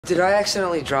Did I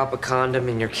accidentally drop a condom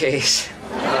in your case?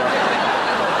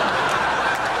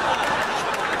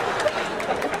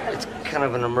 It's kind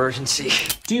of an emergency.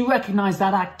 Do you recognize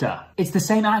that actor? It's the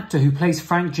same actor who plays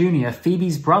Frank Jr.,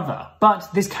 Phoebe's brother.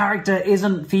 But this character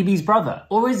isn't Phoebe's brother,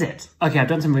 or is it? Okay, I've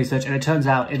done some research and it turns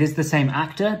out it is the same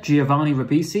actor, Giovanni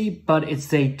Ribisi, but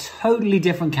it's a totally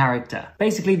different character.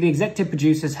 Basically, the executive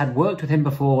producers had worked with him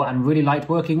before and really liked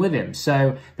working with him,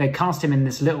 so they cast him in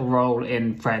this little role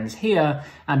in Friends here,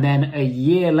 and then a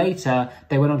year later,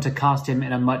 they went on to cast him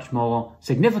in a much more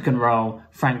significant role,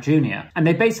 Frank Jr. And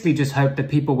they basically just hoped that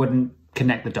people wouldn't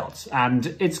connect the dots.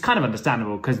 And it's kind of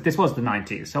understandable because this was the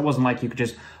 90s, so it wasn't like you could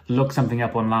just look something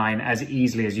up online as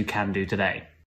easily as you can do today.